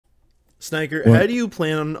Sniker, What? how do you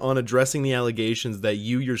plan on addressing the allegations that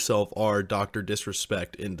you yourself are Dr.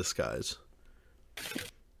 Disrespect in disguise?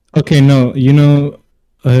 Okay, no,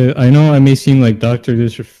 I know I may seem like Dr.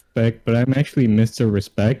 Disrespect, but I'm actually Mr.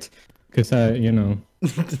 Respect, because at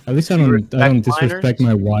least I don't disrespect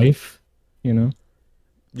my wife,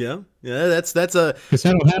 Yeah, that's a. because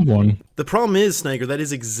I don't have one. The problem is, Sniker, that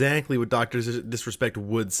is exactly what Dr. Disrespect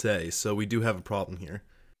would say. So we do have a problem here.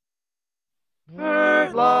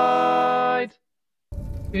 Pertlight! Do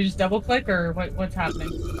we just double click or what's happening?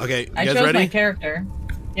 Okay, you I guys chose ready? my character.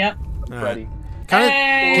 Yep. All right. Ready.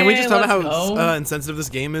 Can we just talk about let's how go. insensitive this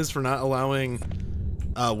game is for not allowing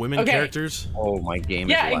women Okay. characters? Oh, my game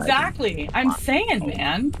is Yeah, lagging. exactly. I'm saying,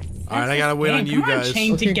 man. All right, I gotta wait on you Come on, guys.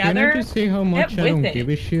 chain Okay, together. can I just say how much I with don't it. give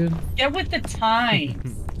a shit? Get with the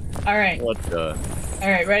times. All right. What the? All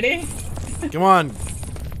right. Ready? Come on,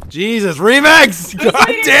 Jesus, remix! God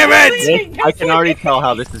leading, damn who's it! leading? I can already tell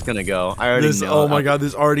how this is gonna go. I already know. Oh my god,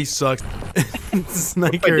 this already sucks. What if I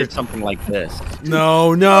Sniker. did something like this?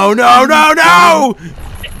 No, no, no, no, no!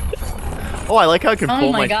 Oh, I like how I can Oh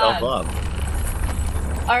pull my myself God.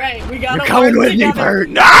 up. All right. We gotta. You're coming work with me, together. Bert.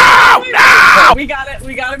 No! No! We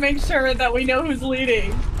gotta make sure that we know who's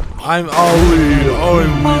leading. I'm all lead. Oh,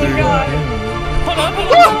 I'm Oh leading. god. Hold on.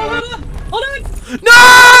 Hold on. Hold on.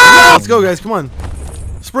 No! Let's go, guys. Come on.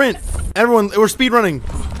 Sprint. Everyone, we're speed running.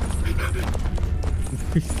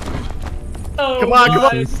 Oh, Come on, come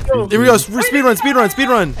God. on. Let's go. Here we go. Speed run, speed run, speed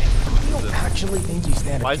run. Actually think you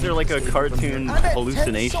stand Why is there like a cartoon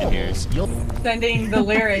hallucination here? Sending the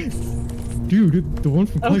lyrics. Dude, the one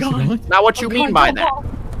from Oh, Place God. Not? Not what you Oh, mean God, by don't that. fall.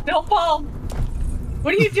 Don't fall.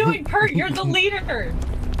 What are you doing, Pert? You're the leader.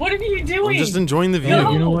 What are you I'm doing? just enjoying the view.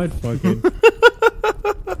 No. You know what? Fuck it.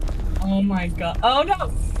 Oh my god. Oh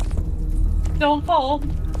no. Don't fall.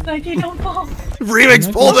 Nike, don't fall.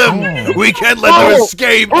 Remix, pull them. We can't let them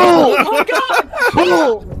escape. Oh my god.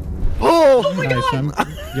 Pull! Pull! Guys,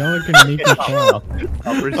 y'all are gonna make me fall.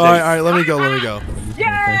 All right, let me go, let me go.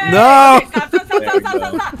 Yay! No. Okay, stop, stop, stop, stop,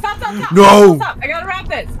 stop, stop, stop, stop. No. Stop. I gotta wrap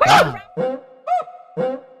this.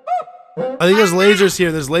 I think there's lasers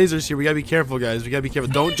here. There's lasers here. We gotta be careful, guys. We gotta be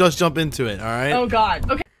careful. Don't just jump into it. All right. Oh god.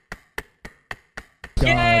 Okay. God,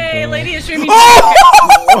 Yay! bro. Lady is streaming.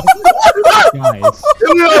 Guys.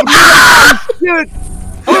 Dude!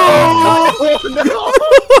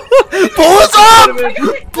 Pull us up!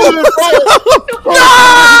 Pull us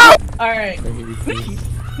up! All right.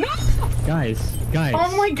 Guys.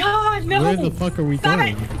 Oh my god. No. Where the fuck are we Stop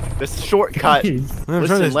going? This shortcut. Guys, I'm trying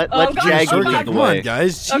Listen, to. let Oh, God, Jag oh, lead God. the Come on, way.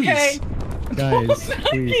 guys. Jeez. Okay. guys, Snikey!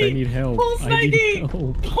 please, I need help. Pull I need Snikey!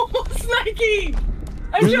 help. Pull Snikey!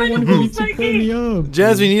 I'm You're the trying one to who pull needs to pull Snikey! me up.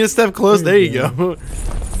 Jazz, we need to step close. There you go.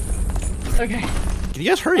 Okay. Can you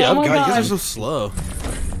guys hurry Oh up, my guys? You guys God. are so slow.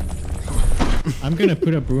 I'm gonna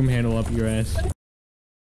put a broom handle up your ass.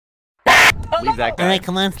 Leave that guy. Alright,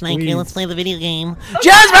 come on, Snikey, Please. let's play the video game.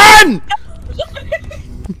 Jasmine!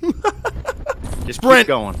 Just Sprint. keep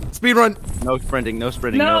going. Speed run. No sprinting, no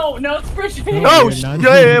sprinting, No, no sprinting! No, you're not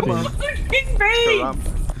yeah, sprinting. Sprinting, babe!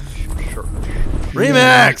 Sure.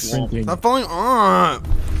 Remix. Sprinting. Stop falling on.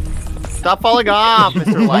 Stop falling off,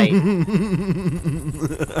 Mr. Light.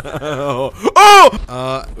 Oh!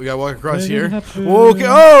 We gotta walk across Let it here. happen. Okay.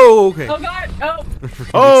 Oh, okay. Oh god! Oh!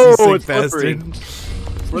 Oh, You sick it's slippery. bastard.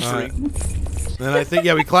 Slippery. Then I think,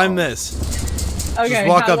 yeah, we climb this. Okay, Just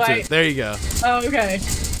walk how up do to I- it. There you go. Oh, okay.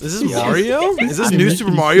 Is this Mario? Is this New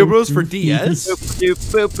Super Mario Bros. for DS? Boop,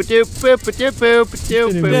 boop, boop, boop, boop, boop, boop,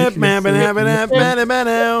 boop,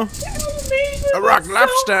 boop. A rock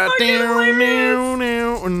lobster.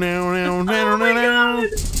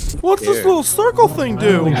 What's this little circle thing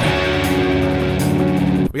do?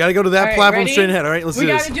 We gotta go to that Alright, platform ready? straight ahead. All right, let's We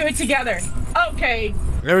do gotta this. do it together. Okay.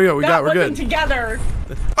 There we go. We're Not good. looking together.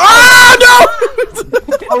 Ah no!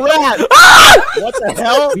 A rat! What the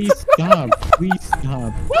hell? Please stop. Please stop.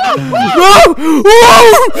 No! Whoa! No!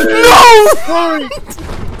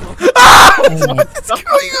 Ah! Oh my What's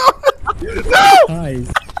going on?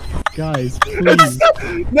 guys, please.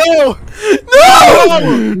 No!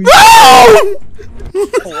 No! No!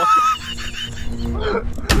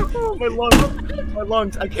 Oh, my lungs. My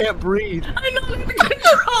lungs. I can't breathe. I'm not under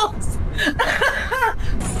controls!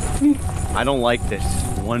 I don't like this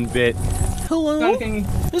one bit. Hello? Nothing.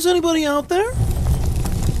 Is anybody out there?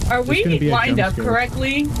 Are gonna we be a lined jump up scare.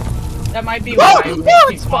 correctly? That might be Oh, why. oh,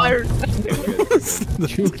 it's fired.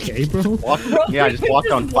 You okay, bro? Yeah, I just walked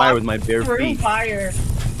on fire with my bare Through feet. fire.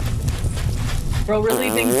 Bro really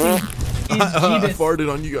thinks he's I Jeebus.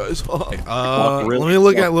 farted on you guys. Really?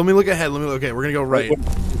 Let me look ahead. Okay, we're gonna go right.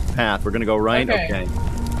 Path. We're gonna go right. Okay.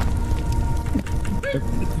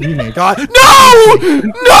 Okay. Remix. God. No!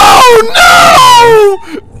 No!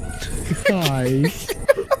 Guys.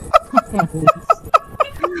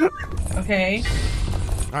 Okay.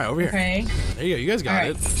 All right, over here. Okay. There you go. You guys got All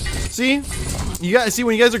right. it. See? You guys see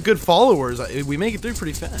when you guys are good followers, we make it through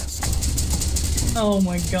pretty fast. Oh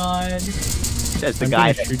my god. Says the I'm guy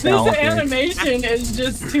gonna that shoot fell. This animation is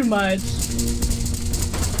just too much.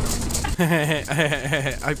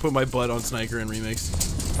 I put my butt on Sniker in Remix.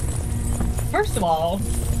 First of all,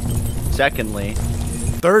 Secondly,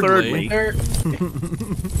 Thirdly. they're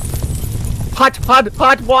hot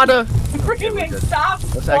water. freaking stop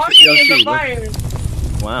Let's walking actually in go the see. fire.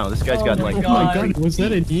 Wow, this guy's Oh got my like. Oh my God. god, was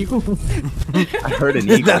that an eagle? I heard an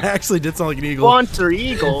eagle. That actually did sound like an eagle. Sponsor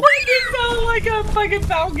eagle. Freaking sound like a fucking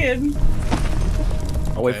falcon.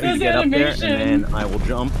 I'll wait for you to This get up there, animation. and then I will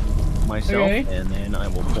jump myself, Okay. and then I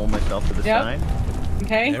will pull myself to the Yep. side.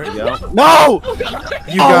 Okay. There we Go. go. No!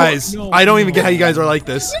 You guys, no, I don't even get how you guys are like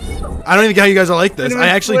this. I don't even get how you guys are like this. I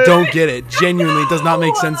actually don't get it. Genuinely, it does not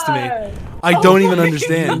make sense to me. I don't even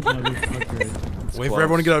understand. Wait for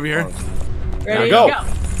everyone to get over here. Ready? Now go.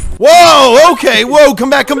 Whoa! Okay. Whoa! Come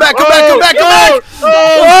back! Come back! Come back! Come back! Come back!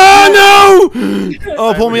 Oh no!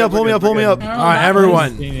 Oh, pull me up! Pull me up! Pull me up! All right,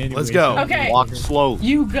 everyone, let's go. Okay. Walk slow.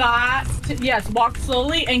 You got to, yes, walk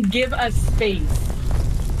slowly and give us space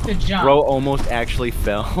to jump. Bro almost actually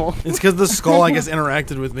fell. It's because the skull, I guess,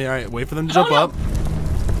 interacted with me. All right, wait for them to jump no. up.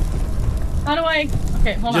 How do I?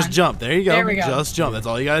 Okay, hold Just on. jump. There you go. There we go. Just jump. That's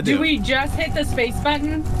all you gotta do. Do we just hit the space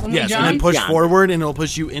button when Yes, we jump? and then push Yeah. forward, and it'll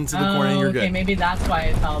push you into the corner, and you're okay, good. maybe that's why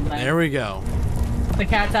it fell then. There we go. The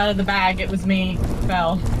cat's out of the bag. It was me.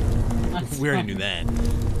 Fell. That's We already fine. knew that.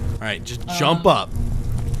 All right, just jump up.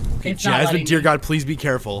 Okay, It's not Jasmine, letting dear me. God, please be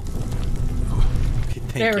careful. Okay,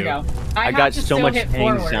 thank There we you. go. I have got to so still much hit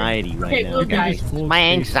forward. anxiety right Okay, now, look, guys. guys. My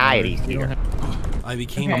anxiety's here. I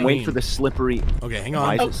became Okay. I'm waiting for the slippery. Okay, hang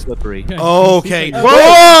Why on. is it slippery? Okay. Oh.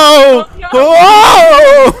 Whoa!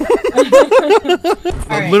 Oh, Whoa!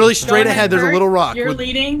 Alright, Literally go straight ahead, there's a Bert. little rock. You're with-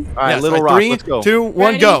 leading. All right, Yes, Little all Rock. 3, Let's go. 2, 1,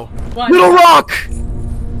 Ready? go. One. Little Rock.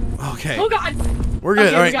 Okay. Oh God. We're good.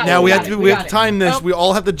 Okay, All we right, got now it, we we have got to it, we we have got to it. time this. Oh. We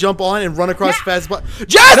all have to jump on and run across Yeah. fast.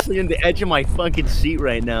 Jess! In the edge of my fucking seat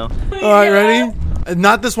right now. All right, ready?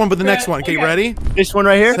 Not this one, but the next Yeah, one. Okay, okay. ready? This one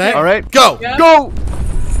right here. Set, All right. go. Yeah. Go.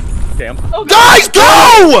 Damn. Oh, God. Guys,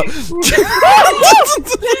 go!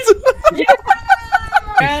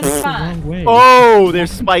 That's fine. Wrong way. Oh,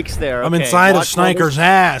 there's spikes there. I'm Okay, inside of watch Sniker's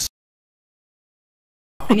ass.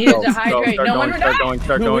 I needed Go, to hydrate. Start No going, one start would going,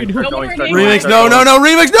 start No, going, wait, start no, going, no, start no, going. Remix, start no, going. no, no,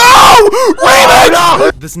 remix, no!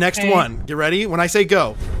 Remix! This next Okay. one, get ready? When I say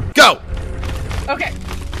go, go! Okay.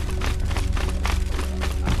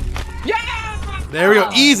 Yeah. There we go,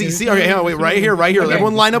 easy. See, okay, hang on, wait, right here, right here. Okay.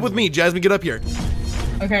 Everyone line up with me. Jasmine, get up here.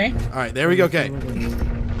 Okay. All right, there we go, okay.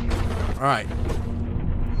 All right.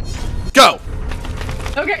 Go!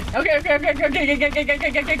 Okay.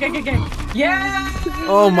 Yeah.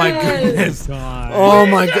 Oh my goodness. God. Oh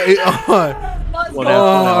my god. Let's Whatever.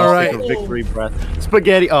 Oh, Now all let's take right. a victory breath.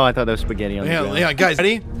 Spaghetti. Oh, I thought that was spaghetti on the Yeah, ground. yeah, guys,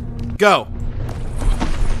 ready? Go.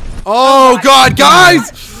 Oh god,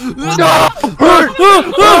 guys! No! No!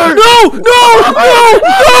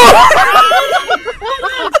 No!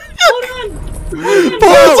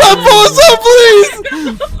 Pull us up! Pull us up, please!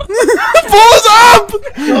 Pull us up!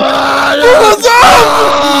 Pull us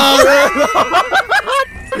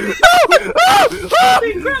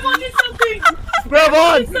Grab onto something. Grab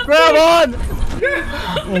on! Grab on!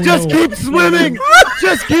 Oh, Just no. keep swimming!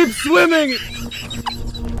 Just keep swimming!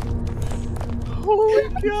 Oh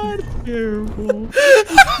my god! Terrible.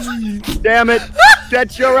 Damn it!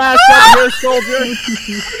 Get your ass up here, soldier!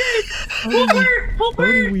 Pull her. Pull How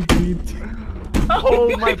do her. we beat?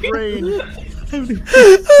 Oh my brain! How do we?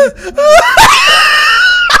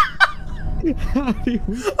 I'm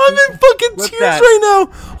in fucking Clip tears that. right now!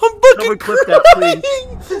 I'm fucking Someone clip that, crying!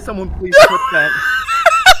 please. Someone please clip that.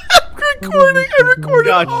 Recording, I recorded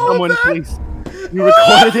God, all someone of that. please. You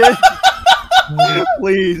recorded it?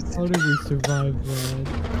 Please. How did we survive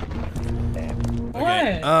that? What?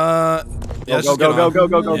 Yeah, Go, let's go, just get go, on. go,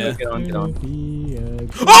 go, go, Yeah. get on, get on.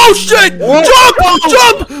 Oh shit! Jump!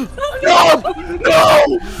 Jump! No!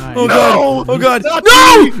 No! Oh god! Oh god! Not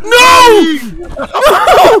No! me! No!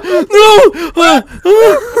 No!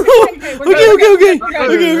 Okay.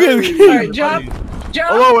 All right, jump. Jump.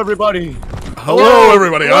 Hello, everybody. Hello,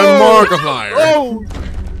 everybody. I'm Markiplier. Oh!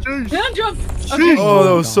 Jeez. Yeah, jump. Okay. Oh,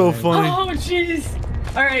 that was so funny. Oh, jeez.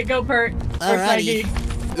 All right, go, Pert. Alrighty.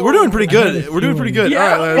 We're doing pretty good. We're doing pretty good.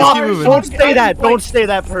 Yeah. All right, let's keep moving. Don't say that. Don't say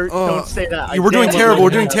that, Pert. Don't say that. We're doing terrible. We're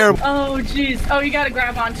doing terrible. Oh, jeez. Oh, you gotta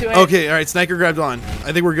grab onto it. Okay, all right. Sniker grabbed on.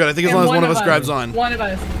 I think we're good. I think as And long as one of us grabs on. One of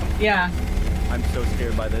us. Yeah. I'm so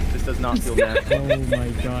scared by this. This does not feel natural. Oh my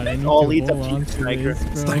god, I need All to leads up hold to you, on to Sniker. this,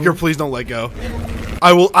 bro. Sniker, please don't let go.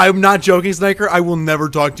 I'm not joking, Sniker. I will never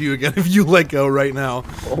talk to you again if you let go right now.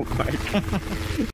 Oh my god.